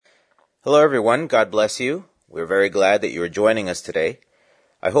Hello everyone, God bless you. We're very glad that you are joining us today.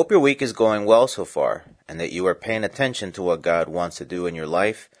 I hope your week is going well so far, and that you are paying attention to what God wants to do in your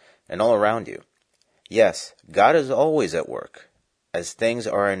life and all around you. Yes, God is always at work, as things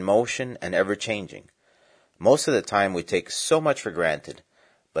are in motion and ever-changing. Most of the time we take so much for granted,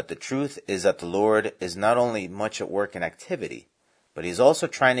 but the truth is that the Lord is not only much at work in activity, but He's also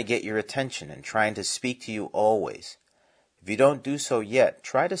trying to get your attention and trying to speak to you always. If you don't do so yet,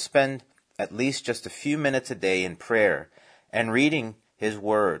 try to spend at least just a few minutes a day in prayer and reading His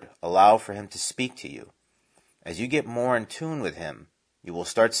Word. Allow for Him to speak to you. As you get more in tune with Him, you will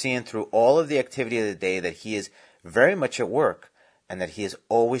start seeing through all of the activity of the day that He is very much at work and that He is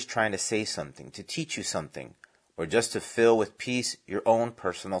always trying to say something, to teach you something, or just to fill with peace your own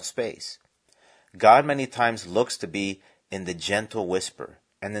personal space. God many times looks to be in the gentle whisper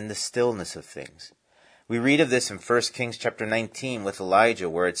and in the stillness of things. We read of this in 1 Kings chapter 19 with Elijah,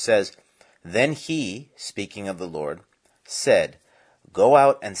 where it says, "Then he," speaking of the Lord, "said, Go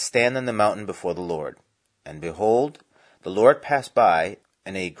out and stand on the mountain before the Lord. And behold, the Lord passed by,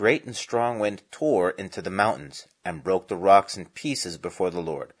 and a great and strong wind tore into the mountains, and broke the rocks in pieces before the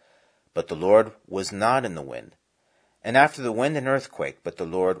Lord. But the Lord was not in the wind. And after the wind an earthquake, but the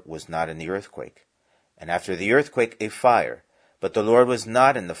Lord was not in the earthquake. And after the earthquake a fire, but the Lord was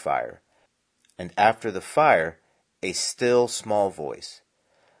not in the fire. And after the fire, a still small voice.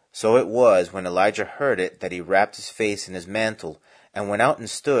 So it was, when Elijah heard it, that he wrapped his face in his mantle, and went out and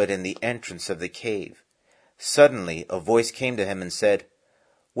stood in the entrance of the cave. Suddenly a voice came to him and said,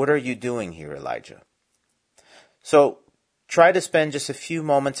 What are you doing here, Elijah?" So try to spend just a few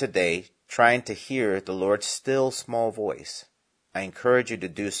moments a day trying to hear the Lord's still small voice. I encourage you to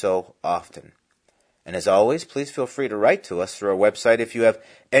do so often. And as always, please feel free to write to us through our website if you have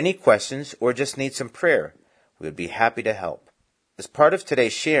any questions or just need some prayer. We would be happy to help. As part of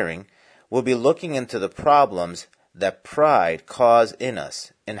today's sharing, we'll be looking into the problems that pride causes in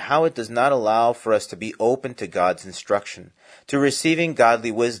us and how it does not allow for us to be open to God's instruction, to receiving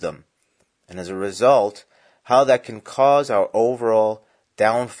godly wisdom, and as a result, how that can cause our overall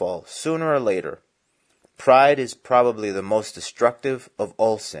downfall sooner or later. Pride is probably the most destructive of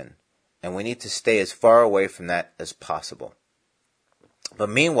all sin, and we need to stay as far away from that as possible. But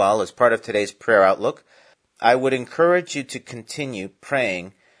meanwhile, as part of today's prayer outlook, I would encourage you to continue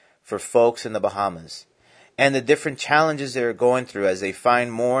praying for folks in the Bahamas and the different challenges they are going through as they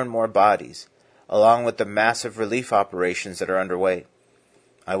find more and more bodies, along with the massive relief operations that are underway.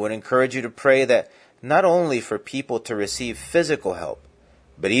 I would encourage you to pray that not only for people to receive physical help,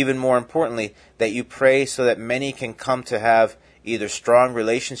 but even more importantly, that you pray so that many can come to have either strong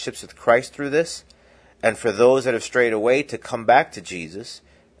relationships with Christ through this, and for those that have strayed away to come back to Jesus,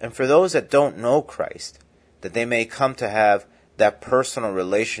 and for those that don't know Christ, that they may come to have that personal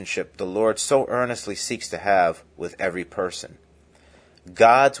relationship the Lord so earnestly seeks to have with every person.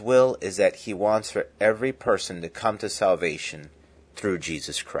 God's will is that He wants for every person to come to salvation through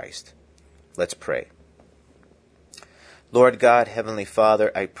Jesus Christ. Let's pray. Lord God, Heavenly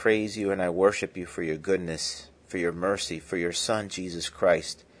Father, I praise You and I worship You for Your goodness, for Your mercy, for Your Son, Jesus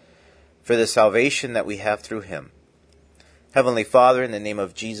Christ, for the salvation that we have through Him. Heavenly Father, in the name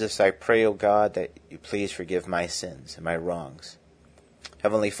of Jesus, I pray, O God, that You please forgive my sins and my wrongs.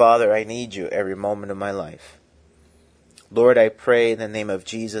 Heavenly Father, I need You every moment of my life. Lord, I pray in the name of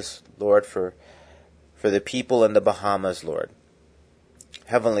Jesus, Lord, for the people in the Bahamas, Lord.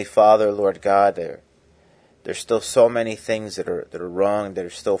 Heavenly Father, Lord God, there's still so many things that are wrong, that are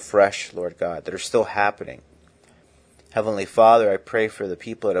still fresh, Lord God, that are still happening. Heavenly Father, I pray for the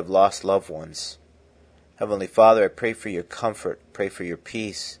people that have lost loved ones. Heavenly Father, I pray for Your comfort, pray for Your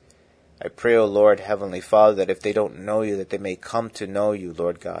peace. I pray, O Lord, Heavenly Father, that if they don't know You, that they may come to know You,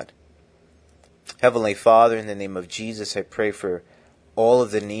 Lord God. Heavenly Father, in the name of Jesus, I pray for all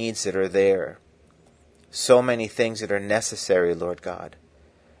of the needs that are there. So many things that are necessary, Lord God.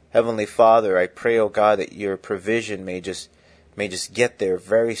 Heavenly Father, I pray, O God, that Your provision may just get there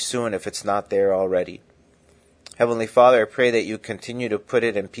very soon if it's not there already. Heavenly Father, I pray that You continue to put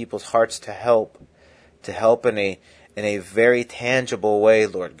it in people's hearts to help in a very tangible way,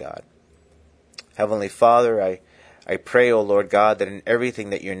 Lord God. Heavenly Father, I pray, O Lord God, that in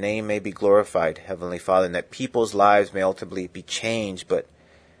everything that Your name may be glorified, Heavenly Father, and that people's lives may ultimately be changed, but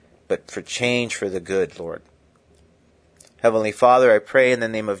for change for the good, Lord. Heavenly Father, I pray in the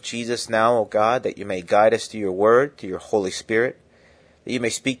name of Jesus now, O God, that You may guide us to Your Word, to Your Holy Spirit, that You may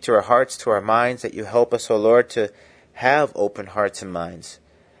speak to our hearts, to our minds, that You help us, O Lord, to have open hearts and minds.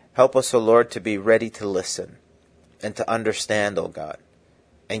 Help us, O Lord, to be ready to listen and to understand, O God,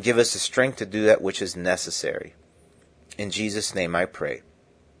 and give us the strength to do that which is necessary. In Jesus' name I pray.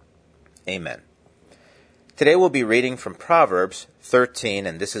 Amen. Today we'll be reading from Proverbs 13,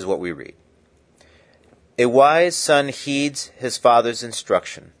 and this is what we read. A wise son heeds his father's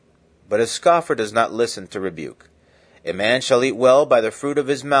instruction, but a scoffer does not listen to rebuke. A man shall eat well by the fruit of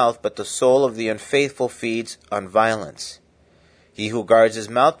his mouth, but the soul of the unfaithful feeds on violence. He who guards his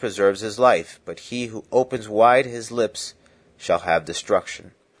mouth preserves his life, but he who opens wide his lips shall have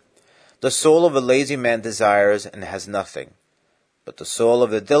destruction. The soul of a lazy man desires and has nothing, but the soul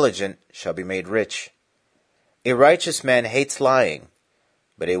of the diligent shall be made rich. A righteous man hates lying,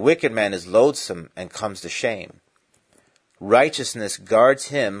 but a wicked man is loathsome and comes to shame. Righteousness guards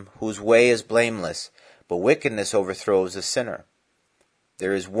him whose way is blameless, but wickedness overthrows the sinner.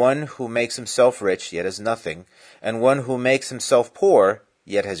 There is one who makes himself rich, yet has nothing, and one who makes himself poor,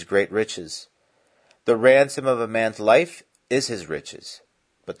 yet has great riches. The ransom of a man's life is his riches,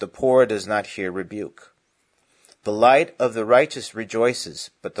 but the poor does not hear rebuke. The light of the righteous rejoices,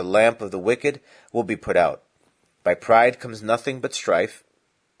 but the lamp of the wicked will be put out. By pride comes nothing but strife,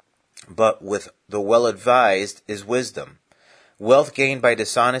 but with the well-advised is wisdom. Wealth gained by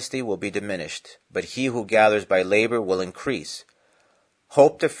dishonesty will be diminished, but he who gathers by labor will increase.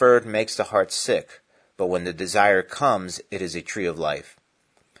 Hope deferred makes the heart sick, but when the desire comes, it is a tree of life.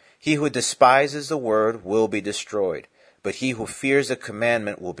 He who despises the word will be destroyed, but he who fears the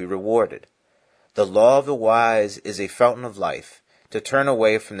commandment will be rewarded. The law of the wise is a fountain of life, to turn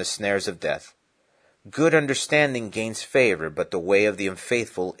away from the snares of death. Good understanding gains favor, but the way of the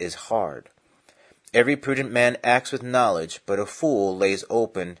unfaithful is hard. Every prudent man acts with knowledge, but a fool lays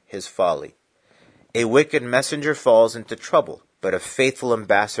open his folly. A wicked messenger falls into trouble, but a faithful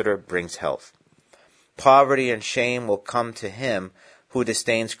ambassador brings health. Poverty and shame will come to him who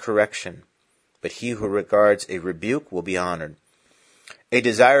disdains correction, but he who regards a rebuke will be honored. A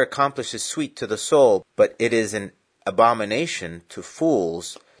desire accomplished is sweet to the soul, but it is an abomination to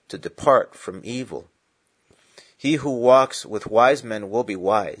fools to depart from evil. He who walks with wise men will be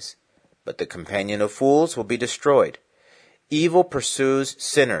wise, but the companion of fools will be destroyed. Evil pursues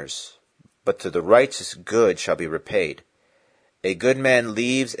sinners, but to the righteous good shall be repaid. A good man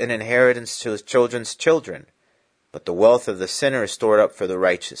leaves an inheritance to his children's children, but the wealth of the sinner is stored up for the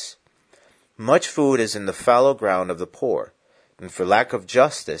righteous. Much food is in the fallow ground of the poor, and for lack of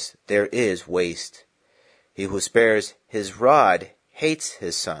justice there is waste. He who spares his rod hates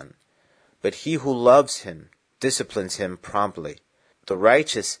his son, but he who loves him disciplines him promptly. The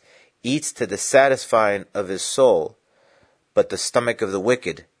righteous eats to the satisfying of his soul, but the stomach of the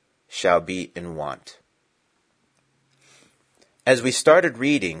wicked shall be in want. As we started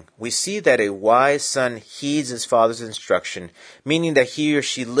reading, we see that a wise son heeds his father's instruction, meaning that he or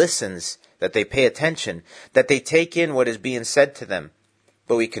she listens, that they pay attention, that they take in what is being said to them.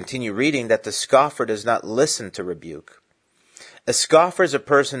 But we continue reading that the scoffer does not listen to rebuke. A scoffer is a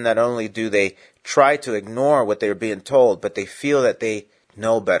person that not only do they try to ignore what they are being told, but they feel that they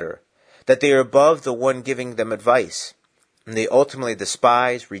know better, that they are above the one giving them advice. And they ultimately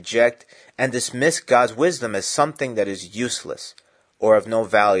despise, reject, and dismiss God's wisdom as something that is useless or of no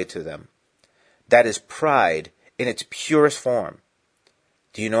value to them. That is pride in its purest form.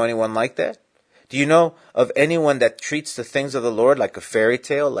 Do you know anyone like that? Do you know of anyone that treats the things of the Lord like a fairy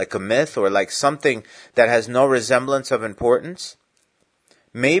tale, like a myth, or like something that has no resemblance of importance?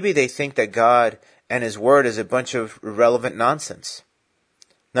 Maybe they think that God and His Word is a bunch of irrelevant nonsense.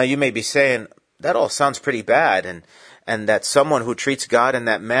 Now you may be saying, that all sounds pretty bad, and that someone who treats God in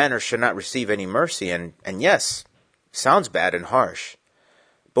that manner should not receive any mercy, and yes, sounds bad and harsh.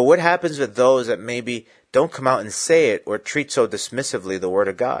 But what happens with those that maybe don't come out and say it or treat so dismissively the Word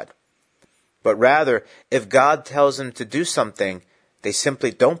of God? But rather, if God tells them to do something, they simply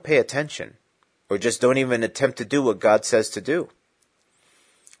don't pay attention, or just don't even attempt to do what God says to do.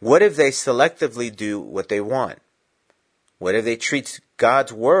 What if they selectively do what they want? What if they treat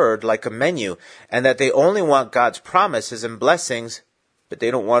God's Word like a menu, and that they only want God's promises and blessings, but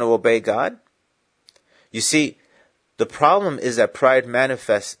they don't want to obey God? You see, the problem is that pride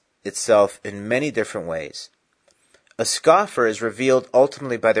manifests itself in many different ways. A scoffer is revealed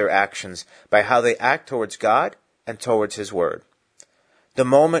ultimately by their actions, by how they act towards God and towards His Word. The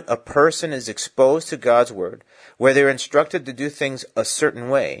moment a person is exposed to God's Word, where they're instructed to do things a certain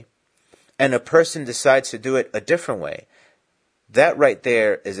way, and a person decides to do it a different way, that right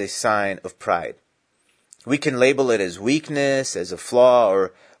there is a sign of pride. We can label it as weakness, as a flaw,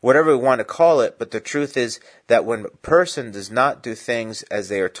 or whatever we want to call it, but the truth is that when a person does not do things as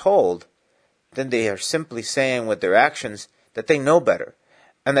they are told, then they are simply saying with their actions that they know better,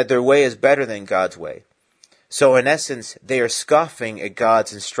 and that their way is better than God's way. So in essence, they are scoffing at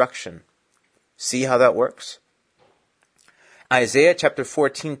God's instruction. See how that works? Isaiah chapter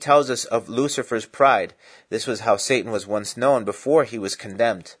 14 tells us of Lucifer's pride. This was how Satan was once known before he was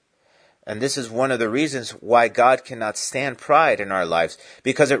condemned. And this is one of the reasons why God cannot stand pride in our lives,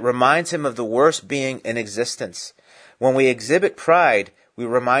 because it reminds him of the worst being in existence. When we exhibit pride, we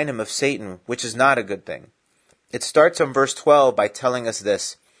remind him of Satan, which is not a good thing. It starts on verse 12 by telling us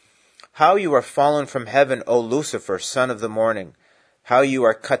this: "How you are fallen from heaven, O Lucifer, son of the morning! How you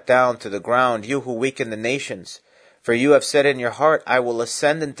are cut down to the ground, you who weaken the nations! For you have said in your heart, I will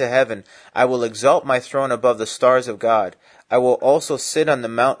ascend into heaven. I will exalt my throne above the stars of God. I will also sit on the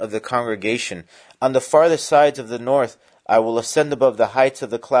mount of the congregation. On the farthest sides of the north, I will ascend above the heights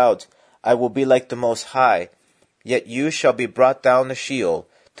of the clouds. I will be like the Most High. Yet you shall be brought down to Sheol,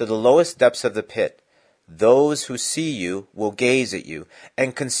 to the lowest depths of the pit. Those who see you will gaze at you,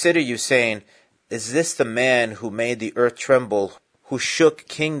 and consider you, saying, Is this the man who made the earth tremble, who shook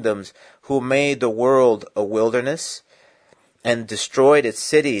kingdoms, who made the world a wilderness, and destroyed its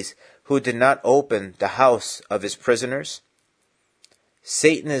cities, who did not open the house of his prisoners?"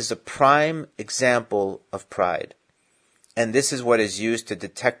 Satan is the prime example of pride. And this is what is used to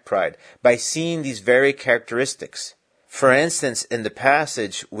detect pride, by seeing these very characteristics. For instance, in the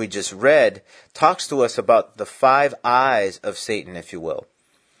passage we just read, talks to us about the 5 eyes of Satan, if you will.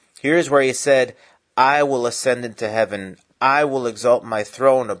 Here's where he said, "I will ascend into heaven. I will exalt my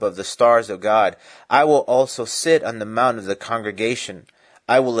throne above the stars of God. I will also sit on the mount of the congregation.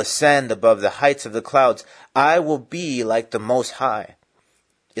 I will ascend above the heights of the clouds. I will be like the Most High."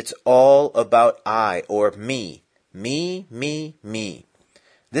 It's all about I, or me. Me, me, me.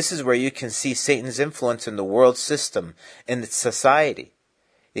 This is where you can see Satan's influence in the world system, in its society.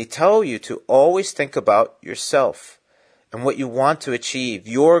 They tell you to always think about yourself and what you want to achieve,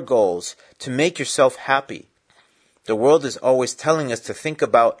 your goals, to make yourself happy. The world is always telling us to think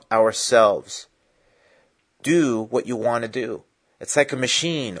about ourselves. Do what you want to do. It's like a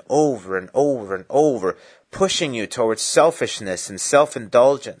machine over and over and over, pushing you towards selfishness and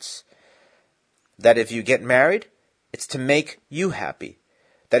self-indulgence. That if you get married, it's to make you happy.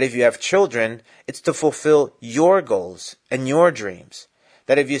 That if you have children, it's to fulfill your goals and your dreams.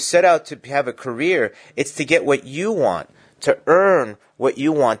 That if you set out to have a career, it's to get what you want, to earn what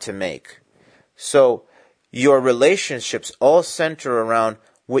you want to make. So your relationships all center around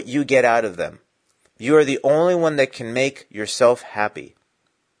what you get out of them. You are the only one that can make yourself happy.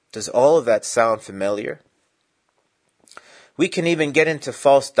 Does all of that sound familiar? We can even get into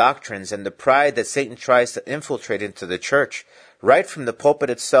false doctrines and the pride that Satan tries to infiltrate into the church, right from the pulpit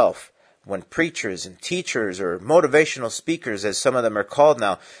itself, when preachers and teachers, or motivational speakers, as some of them are called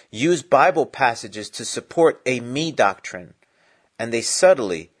now, use Bible passages to support a me doctrine. And they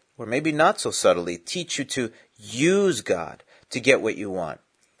subtly, or maybe not so subtly, teach you to use God to get what you want.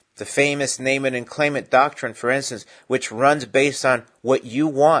 The famous name it and claim it doctrine, for instance, which runs based on what you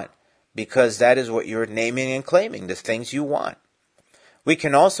want, because that is what you're naming and claiming, the things you want. We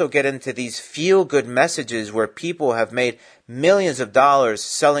can also get into these feel-good messages where people have made millions of dollars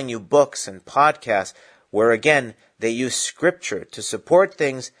selling you books and podcasts, where again, they use scripture to support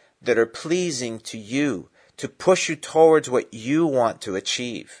things that are pleasing to you, to push you towards what you want to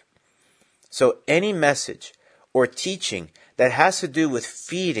achieve. So any message or teaching that has to do with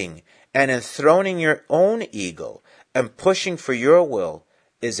feeding and enthroning your own ego and pushing for your will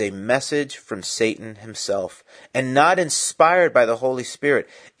is a message from Satan himself, and not inspired by the Holy Spirit,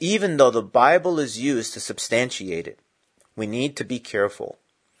 even though the Bible is used to substantiate it. We need to be careful.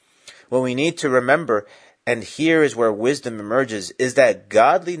 What we need to remember, and here is where wisdom emerges, is that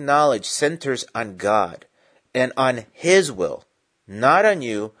godly knowledge centers on God and on His will, not on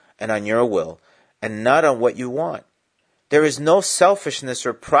you and on your will, and not on what you want. There is no selfishness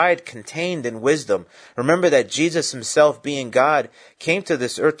or pride contained in wisdom. Remember that Jesus himself, being God, came to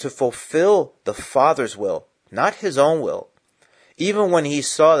this earth to fulfill the Father's will, not his own will. Even when he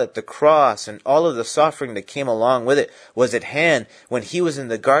saw that the cross and all of the suffering that came along with it was at hand, when he was in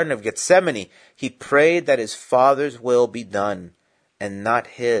the Garden of Gethsemane, he prayed that his Father's will be done and not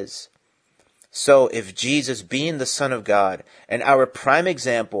his. So if Jesus, being the Son of God and our prime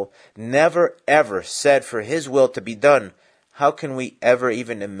example, never ever said for his will to be done, how can we ever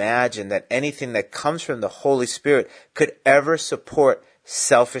even imagine that anything that comes from the Holy Spirit could ever support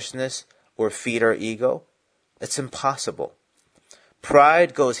selfishness or feed our ego? It's impossible.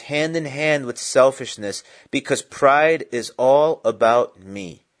 Pride goes hand in hand with selfishness, because pride is all about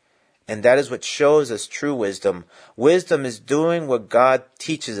me. And that is what shows us true wisdom. Wisdom is doing what God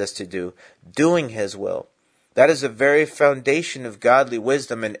teaches us to do, doing His will. That is the very foundation of godly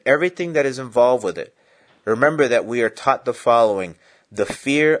wisdom and everything that is involved with it. Remember that we are taught the following: the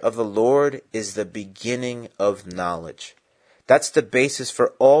fear of the Lord is the beginning of knowledge. That's the basis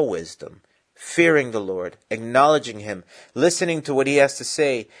for all wisdom. Fearing the Lord, acknowledging Him, listening to what He has to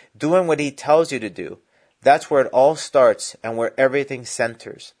say, doing what He tells you to do. That's where it all starts and where everything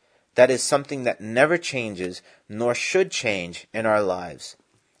centers. That is something that never changes, nor should change in our lives.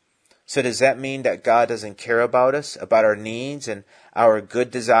 So does that mean that God doesn't care about us, about our needs and our good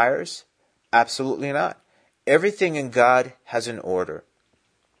desires? Absolutely not. Everything in God has an order.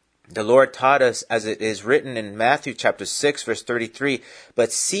 The Lord taught us, as it is written in Matthew chapter 6, verse 33,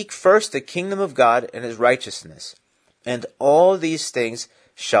 "But seek first the kingdom of God and His righteousness, and all these things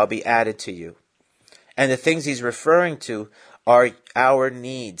shall be added to you." And the things He's referring to are our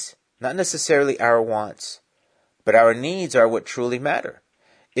needs, not necessarily our wants. But our needs are what truly matter.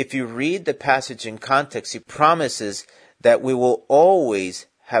 If you read the passage in context, He promises that we will always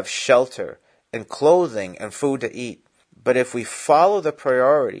have shelter and clothing and food to eat. But if we follow the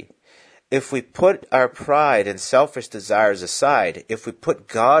priority, if we put our pride and selfish desires aside, if we put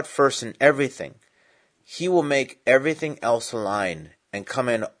God first in everything, He will make everything else align and come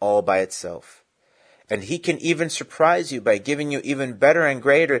in all by itself. And He can even surprise you by giving you even better and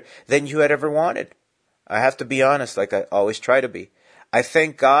greater than you had ever wanted. I have to be honest, like I always try to be. I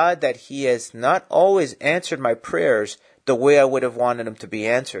thank God that He has not always answered my prayers the way I would have wanted them to be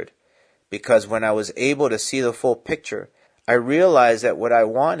answered. Because when I was able to see the full picture, I realized that what I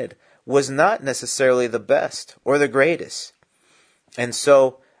wanted was not necessarily the best or the greatest. And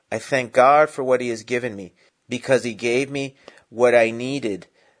so I thank God for what He has given me, because He gave me what I needed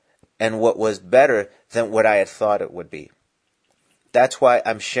and what was better than what I had thought it would be. That's why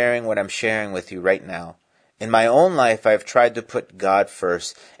I'm sharing what I'm sharing with you right now. In my own life, I've tried to put God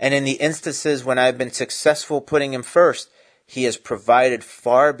first. And in the instances when I've been successful putting Him first, He has provided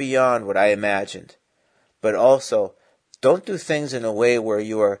far beyond what I imagined. But also, don't do things in a way where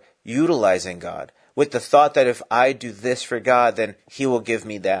you are utilizing God with the thought that if I do this for God, then He will give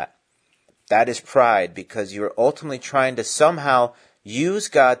me that. That is pride, because you are ultimately trying to somehow use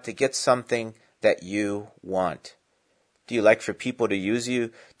God to get something that you want. Do you like for people to use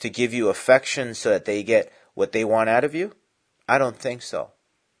you, to give you affection so that they get what they want out of you? I don't think so.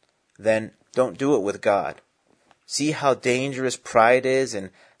 Then don't do it with God. See how dangerous pride is and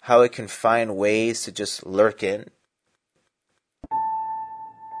how it can find ways to just lurk in?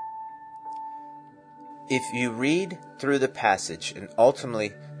 If you read through the passage and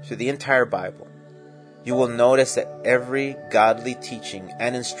ultimately through the entire Bible, you will notice that every godly teaching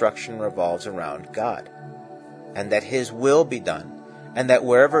and instruction revolves around God, and that His will be done, and that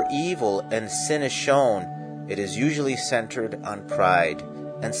wherever evil and sin is shown, it is usually centered on pride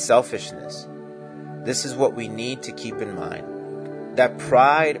and selfishness. This is what we need to keep in mind. That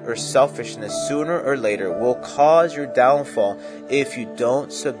pride or selfishness sooner or later will cause your downfall if you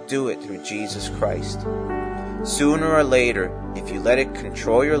don't subdue it through Jesus Christ. Sooner or later, if you let it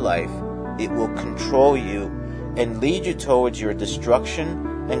control your life, it will control you and lead you towards your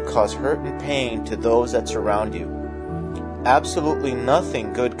destruction and cause hurt and pain to those that surround you. Absolutely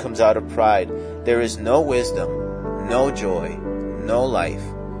nothing good comes out of pride. There is no wisdom, no joy, no life,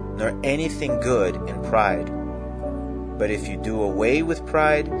 nor anything good in pride. But if you do away with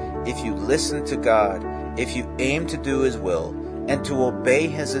pride, if you listen to God, if you aim to do His will and to obey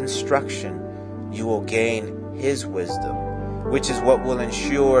His instruction, you will gain His wisdom, which is what will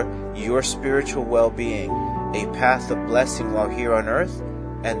ensure your spiritual well-being, a path of blessing while here on earth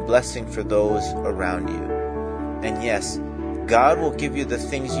and blessing for those around you. And yes, God will give you the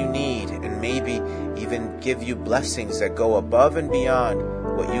things you need and maybe even give you blessings that go above and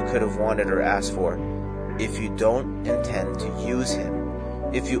beyond what you could have wanted or asked for, if you don't intend to use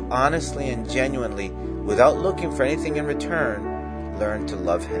Him. If you honestly and genuinely, without looking for anything in return, learn to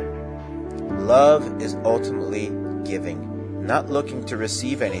love Him. Love is ultimately giving, not looking to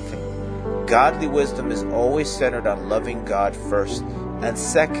receive anything. Godly wisdom is always centered on loving God first, and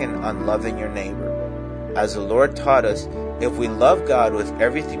second on loving your neighbor. As the Lord taught us, if we love God with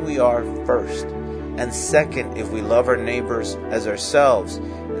everything we are first, and second, if we love our neighbors as ourselves,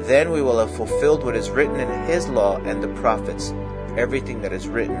 then we will have fulfilled what is written in His law and the prophets, everything that is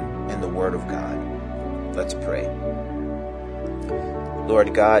written in the Word of God. Let's pray.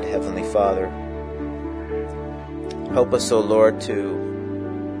 Lord God, Heavenly Father, help us, O Lord,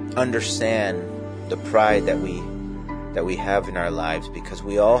 to understand the pride that we have in our lives, because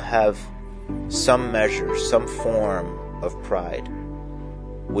we all have some measure, some form of pride.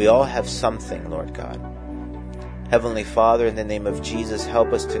 We all have something, Lord God. Heavenly Father, in the name of Jesus,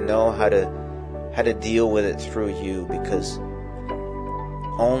 help us to know how to deal with it through You, because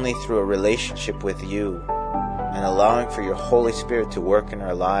only through a relationship with You and allowing for Your Holy Spirit to work in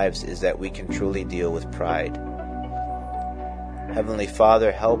our lives is that we can truly deal with pride. Heavenly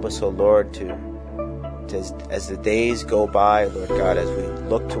Father, help us, O Lord, to as the days go by, Lord God, as we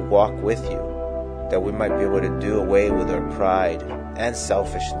look to walk with you, that we might be able to do away with our pride and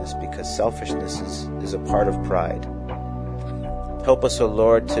selfishness, because selfishness is a part of pride. Help us, O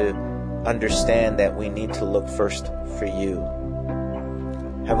Lord, to understand that we need to look first for you.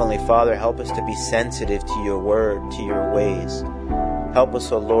 Heavenly Father, help us to be sensitive to your word, to your ways. Help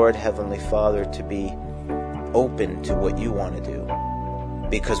us, O Lord, Heavenly Father, to be open to what you want to do.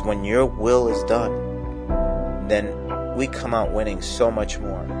 Because when your will is done, then we come out winning so much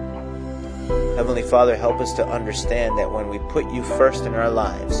more. Heavenly Father, help us to understand that when we put you first in our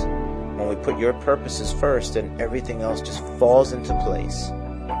lives, when we put your purposes first, then everything else just falls into place.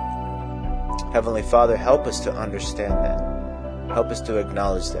 Heavenly Father, help us to understand that. Help us to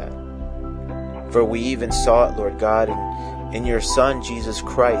acknowledge that. For we even saw it, Lord God, in your Son, Jesus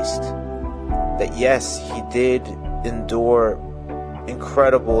Christ, that yes, he did endure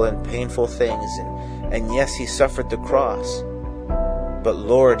incredible and painful things, and yes, he suffered the cross, but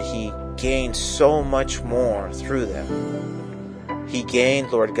Lord, he gained so much more through them. He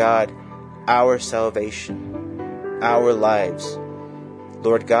gained, Lord God, our salvation, our lives.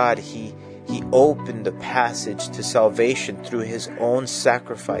 Lord God, he opened the passage to salvation through his own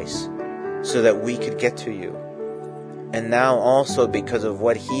sacrifice so that we could get to you. And now also because of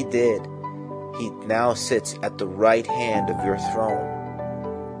what he did, he now sits at the right hand of your throne.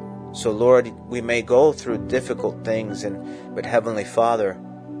 So Lord, we may go through difficult things, but Heavenly Father,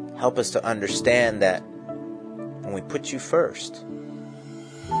 help us to understand that when we put you first,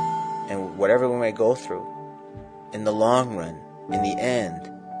 and whatever we may go through, in the long run, in the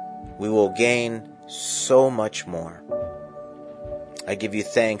end, we will gain so much more. I give you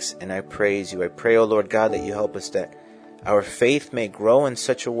thanks and I praise you. I pray, O Lord God, that you help us, that our faith may grow in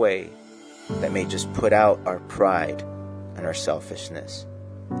such a way that may just put out our pride and our selfishness.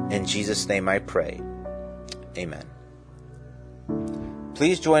 In Jesus' name I pray. Amen.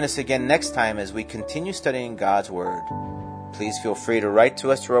 Please join us again next time as we continue studying God's Word. Please feel free to write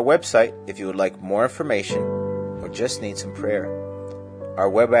to us through our website if you would like more information or just need some prayer. Our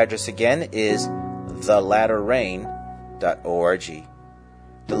web address again is thelatterrain.org.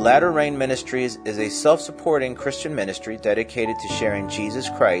 The Latter Rain Ministries is a self-supporting Christian ministry dedicated to sharing Jesus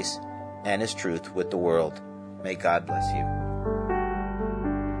Christ and His truth with the world. May God bless you.